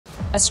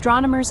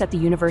Astronomers at the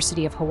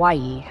University of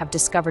Hawaii have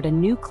discovered a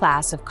new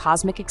class of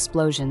cosmic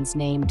explosions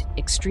named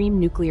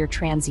Extreme Nuclear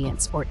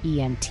Transients, or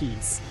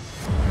ENTs.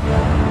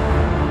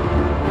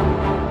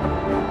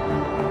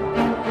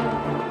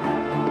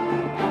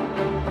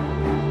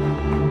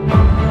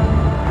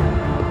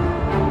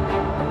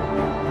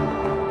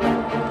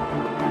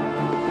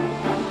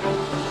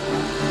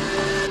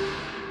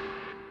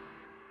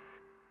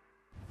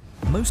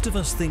 Most of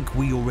us think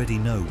we already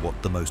know what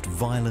the most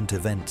violent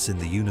events in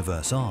the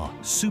universe are: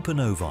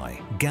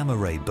 supernovae,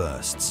 gamma-ray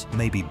bursts,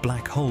 maybe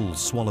black holes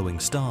swallowing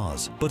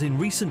stars. But in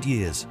recent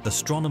years,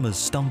 astronomers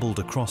stumbled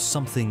across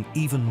something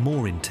even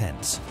more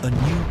intense: a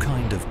new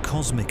kind of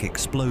cosmic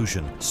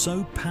explosion,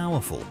 so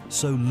powerful,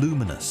 so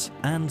luminous,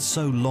 and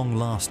so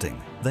long-lasting.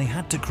 They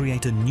had to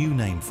create a new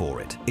name for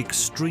it: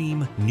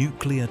 Extreme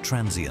Nuclear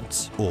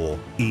Transients, or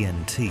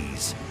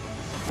ENTs.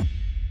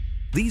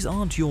 These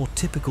aren't your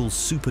typical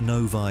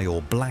supernovae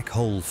or black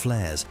hole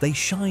flares. They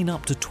shine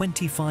up to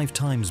 25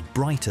 times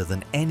brighter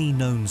than any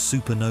known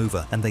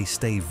supernova, and they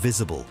stay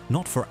visible,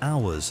 not for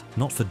hours,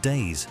 not for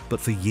days, but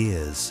for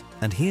years.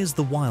 And here's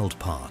the wild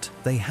part: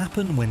 they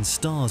happen when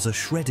stars are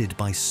shredded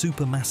by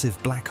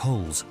supermassive black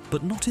holes,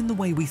 but not in the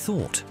way we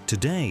thought.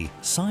 Today,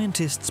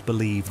 scientists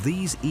believe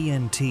these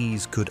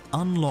ENTs could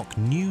unlock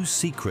new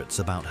secrets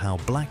about how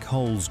black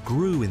holes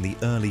grew in the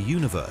early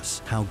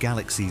universe, how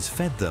galaxies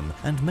fed them,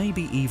 and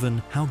maybe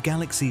even how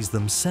galaxies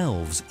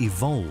themselves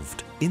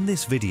evolved. In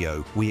this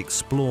video, we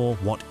explore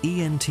what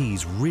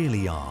ENTs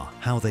really are,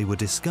 how they were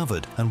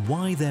discovered, and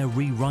why they're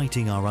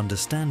rewriting our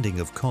understanding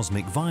of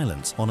cosmic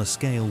violence on a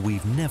scale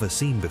we've never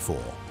seen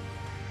before.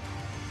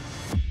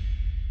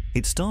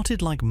 It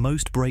started like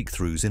most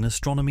breakthroughs in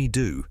astronomy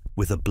do,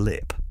 with a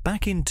blip.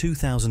 Back in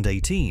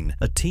 2018,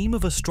 a team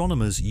of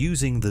astronomers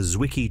using the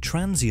Zwicky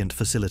Transient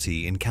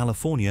Facility in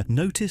California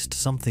noticed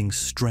something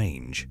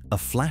strange. A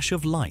flash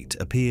of light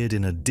appeared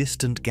in a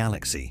distant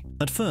galaxy.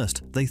 At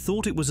first, they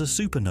thought it was a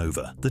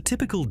supernova, the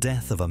typical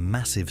death of a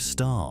massive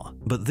star.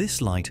 But this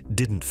light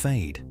didn't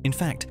fade. In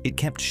fact, it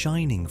kept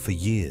shining for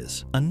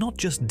years. And not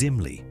just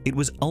dimly, it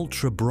was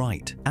ultra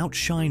bright,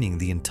 outshining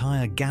the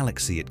entire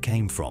galaxy it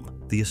came from.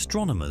 The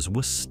astronomers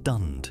were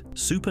stunned.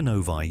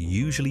 Supernovae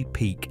usually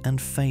peak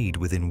and fade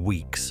within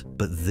weeks,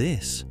 but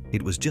this,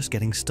 it was just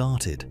getting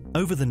started.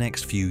 Over the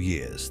next few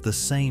years, the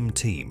same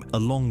team,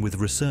 along with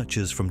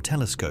researchers from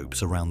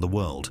telescopes around the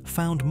world,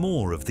 found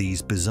more of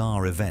these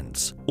bizarre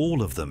events.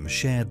 All of them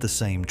shared the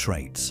same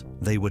traits.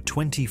 They were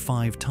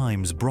 25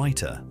 times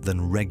brighter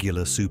than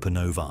regular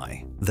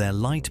supernovae. Their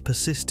light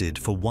persisted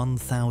for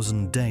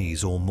 1,000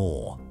 days or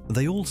more.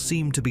 They all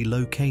seem to be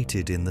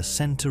located in the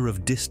center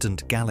of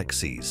distant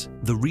galaxies,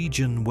 the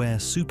region where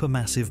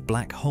supermassive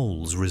black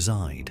holes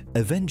reside.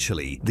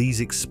 Eventually,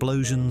 these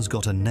explosions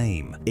got a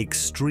name: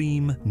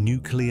 Extreme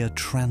Nuclear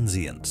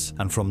Transients.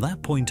 And from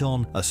that point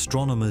on,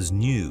 astronomers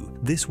knew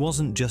this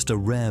wasn't just a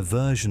rare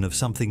version of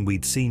something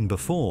we'd seen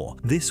before.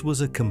 This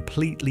was a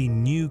completely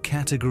new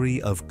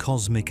category of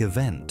cosmic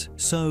event.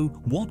 So,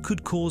 what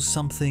could cause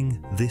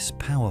something this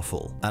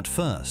powerful? At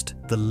first,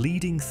 the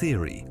leading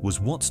theory was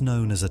what's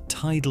known as a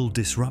tidal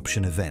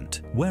disruption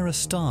event, where a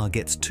star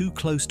gets too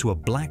close to a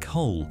black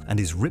hole and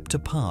is ripped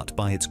apart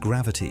by its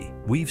gravity.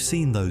 We've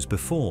seen those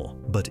before,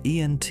 but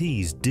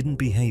ENTs didn't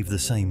behave the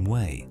same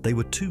way. They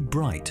were too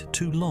bright,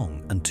 too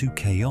long, and too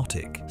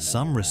chaotic.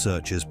 Some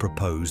researchers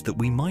proposed that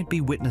we might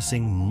be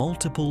witnessing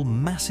multiple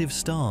massive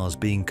stars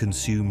being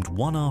consumed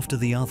one after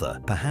the other,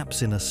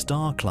 perhaps in a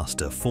star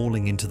cluster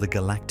falling into the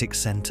galactic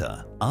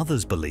center.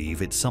 Others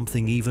believe it's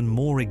something even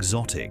more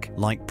exotic,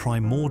 like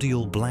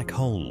primordial black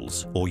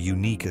holes or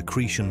unique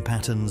accretion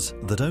patterns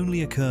that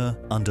only occur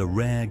under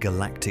rare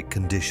galactic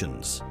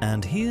conditions.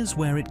 And here's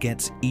where it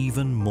gets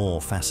even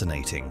more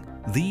fascinating.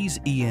 These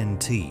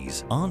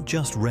ENTs aren't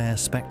just rare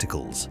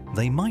spectacles.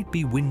 They might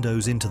be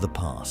windows into the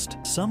past.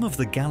 Some of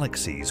the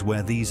galaxies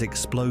where these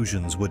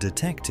explosions were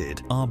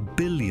detected are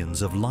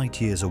billions of light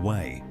years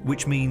away,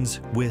 which means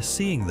we're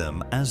seeing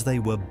them as they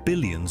were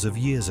billions of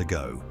years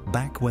ago,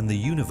 back when the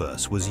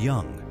universe was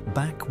young,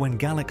 back when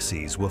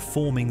galaxies were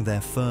forming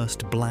their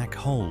first black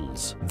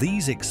holes.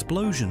 These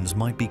explosions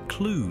might be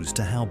clues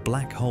to how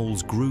black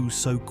holes grew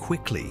so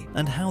quickly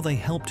and how they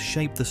helped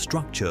shape the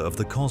structure of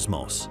the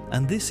cosmos.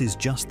 And this is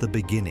just the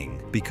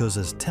beginning, because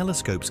as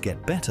telescopes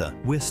get better,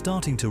 we're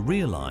starting to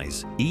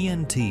realize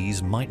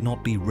ENTs might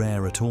not be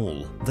rare at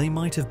all. They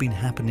might have been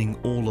happening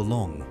all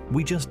along.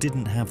 We just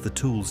didn't have the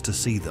tools to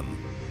see them.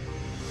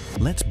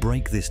 Let's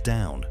break this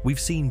down. We've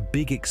seen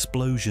big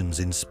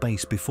explosions in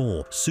space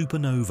before: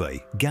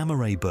 supernovae,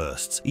 gamma-ray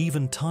bursts,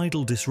 even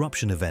tidal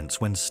disruption events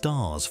when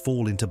stars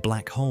fall into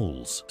black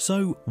holes.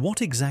 So,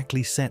 what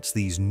exactly sets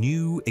these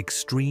new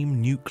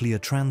extreme nuclear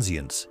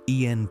transients,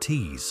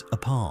 ENTs,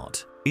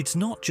 apart? It's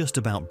not just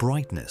about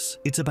brightness,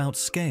 it's about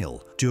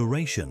scale,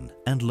 duration,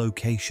 and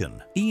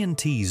location.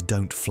 ENTs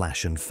don't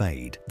flash and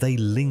fade, they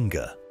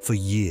linger for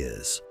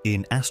years.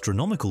 In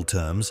astronomical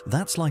terms,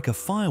 that's like a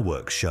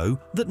fireworks show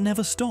that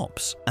never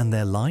stops. And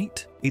their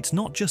light? It's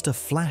not just a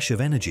flash of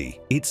energy,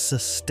 it's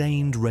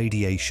sustained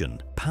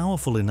radiation,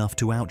 powerful enough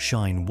to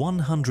outshine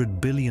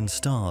 100 billion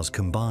stars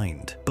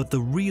combined. But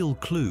the real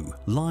clue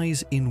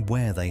lies in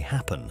where they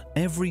happen.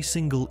 Every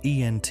single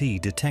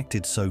ENT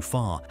detected so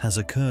far has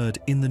occurred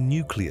in the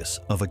nucleus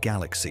of a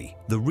galaxy,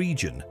 the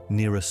region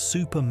near a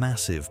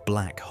supermassive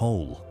black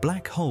hole.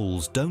 Black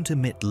holes don't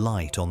emit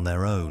light on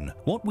their own.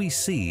 What we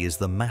see is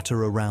the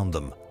matter around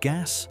them,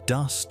 gas,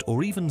 dust,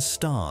 or even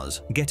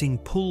stars getting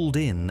pulled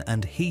in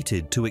and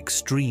heated to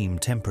extreme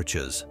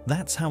temperatures.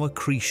 That's how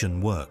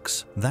accretion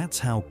works. That's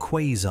how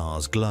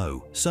quasars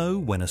glow. So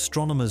when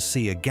astronomers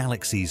see a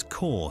galaxy's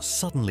core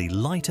suddenly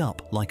light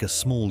up like a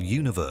small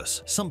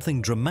universe,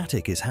 something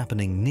dramatic is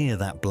happening near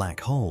that black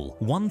hole.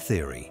 One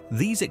theory: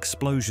 these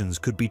explosions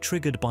could be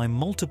triggered by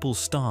multiple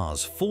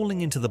stars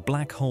falling into the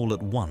black hole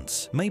at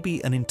once,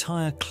 maybe an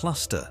entire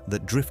cluster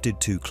that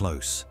drifted too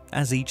close.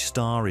 As each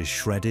star is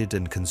shredded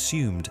and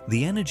consumed,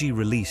 the energy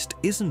released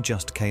isn't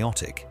just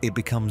chaotic, it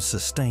becomes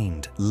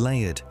sustained,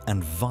 layered,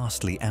 and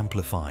vastly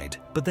amplified.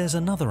 But there's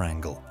another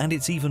angle, and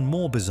it's even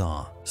more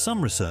bizarre.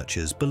 Some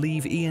researchers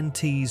believe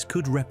ENTs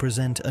could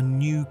represent a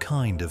new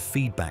kind of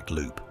feedback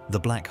loop. The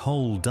black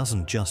hole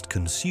doesn't just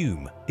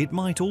consume, it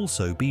might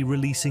also be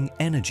releasing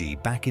energy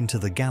back into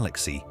the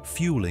galaxy,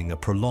 fueling a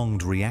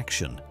prolonged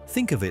reaction.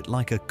 Think of it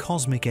like a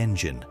cosmic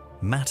engine.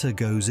 Matter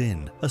goes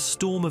in, a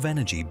storm of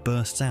energy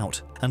bursts out,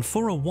 and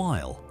for a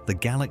while, the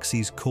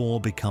galaxy's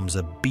core becomes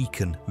a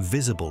beacon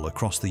visible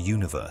across the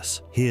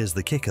universe. Here's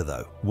the kicker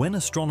though. When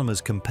astronomers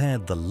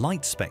compared the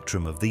light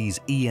spectrum of these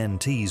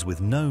ENTs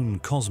with known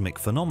cosmic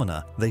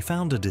phenomena, they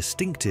found a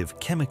distinctive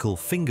chemical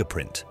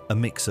fingerprint, a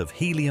mix of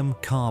helium,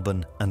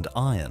 carbon, and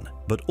iron,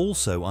 but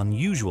also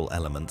unusual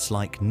elements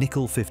like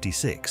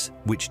nickel-56,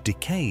 which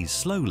decays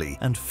slowly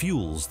and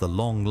fuels the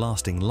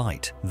long-lasting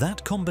light.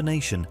 That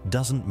combination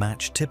doesn't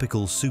match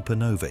typical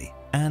supernovae.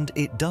 And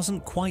it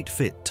doesn't quite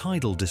fit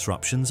tidal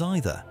disruptions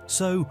either.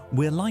 So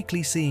we're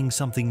likely seeing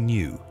something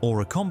new,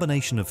 or a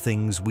combination of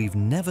things we've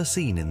never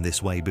seen in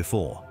this way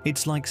before.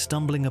 It's like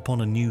stumbling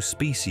upon a new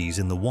species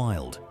in the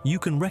wild. You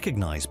can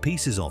recognize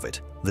pieces of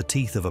it, the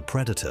teeth of a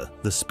predator,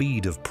 the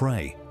speed of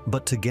prey,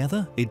 but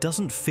together it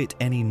doesn't fit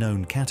any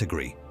known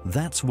category.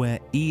 That's where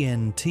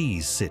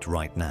ENTs sit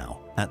right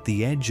now, at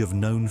the edge of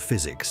known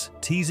physics,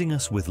 teasing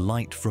us with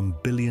light from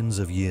billions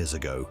of years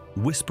ago,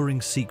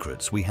 whispering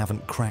secrets we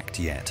haven't cracked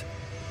yet.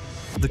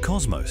 The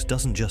cosmos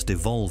doesn't just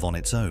evolve on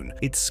its own,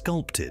 it's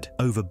sculpted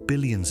over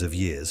billions of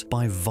years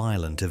by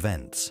violent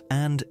events.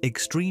 And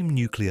extreme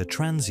nuclear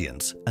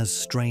transients, as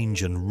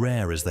strange and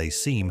rare as they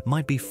seem,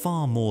 might be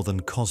far more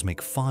than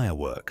cosmic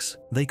fireworks.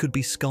 They could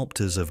be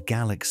sculptors of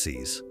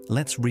galaxies.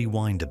 Let's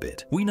rewind a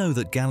bit. We know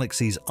that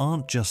galaxies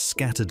aren't just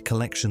scattered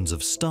collections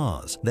of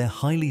stars, they're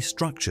highly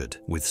structured,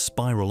 with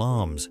spiral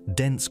arms,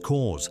 dense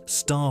cores,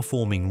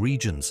 star-forming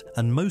regions,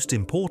 and most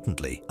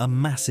importantly, a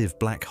massive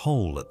black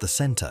hole at the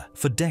center.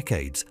 For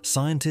decades,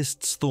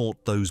 scientists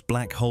thought those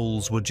black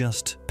holes were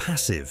just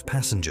passive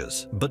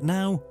passengers, but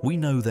now we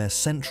know they're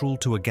central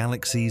to a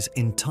galaxy's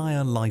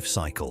entire life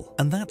cycle.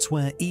 And that's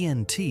where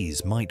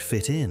ENTs might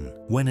fit in.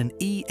 When an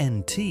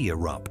ENT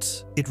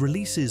erupts, it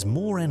releases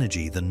more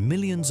energy than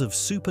millions of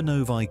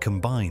supernovae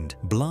combined,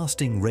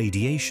 blasting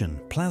radiation,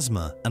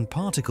 plasma, and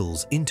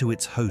particles into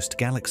its host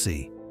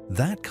galaxy.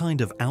 That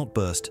kind of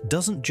outburst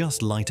doesn't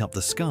just light up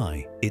the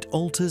sky, it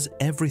alters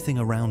everything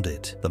around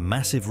it. The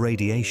massive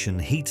radiation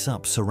heats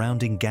up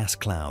surrounding gas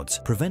clouds,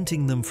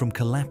 preventing them from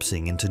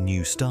collapsing into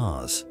new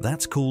stars.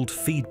 That's called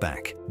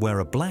feedback, where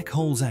a black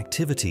hole's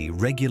activity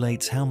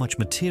regulates how much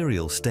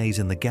material stays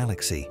in the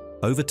galaxy.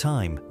 Over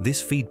time, this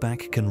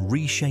feedback can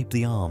reshape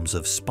the arms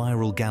of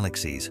spiral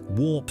galaxies,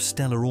 warp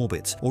stellar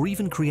orbits, or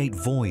even create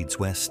voids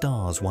where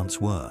stars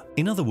once were.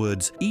 In other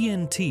words,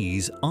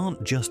 ENTs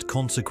aren't just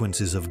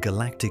consequences of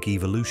galactic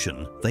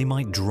evolution, they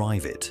might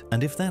drive it.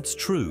 And if that's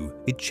true,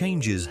 it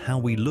changes how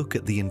we look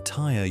at the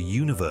entire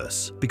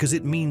universe, because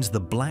it means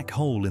the black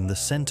hole in the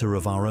center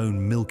of our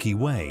own Milky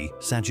Way,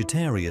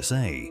 Sagittarius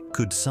A,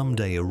 could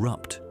someday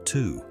erupt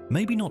too.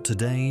 Maybe not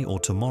today or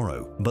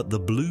tomorrow, but the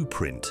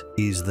blueprint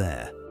is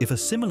there. If a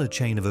similar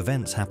chain of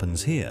events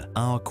happens here,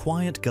 our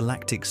quiet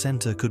galactic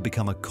center could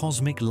become a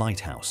cosmic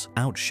lighthouse,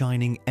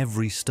 outshining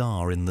every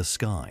star in the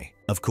sky.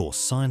 Of course,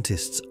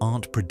 scientists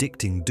aren't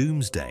predicting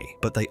doomsday,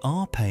 but they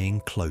are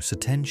paying close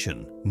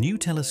attention. New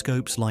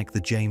telescopes like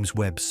the James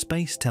Webb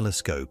Space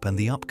Telescope and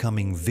the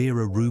upcoming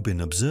Vera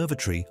Rubin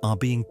Observatory are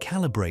being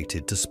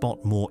calibrated to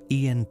spot more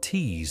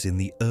ENTs in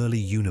the early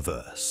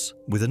universe.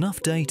 With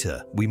enough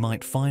data, we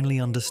might finally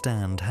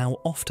understand how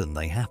often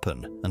they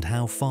happen and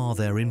how far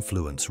their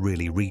influence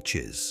really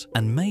reaches.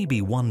 And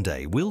maybe one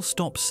day we'll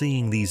stop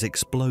seeing these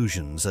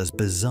explosions as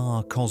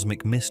bizarre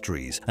cosmic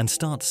mysteries and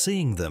start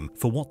seeing them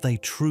for what they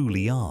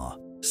truly are: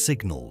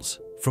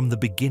 signals from the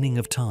beginning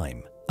of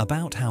time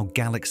about how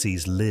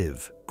galaxies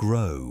live,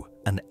 grow,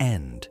 and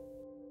end.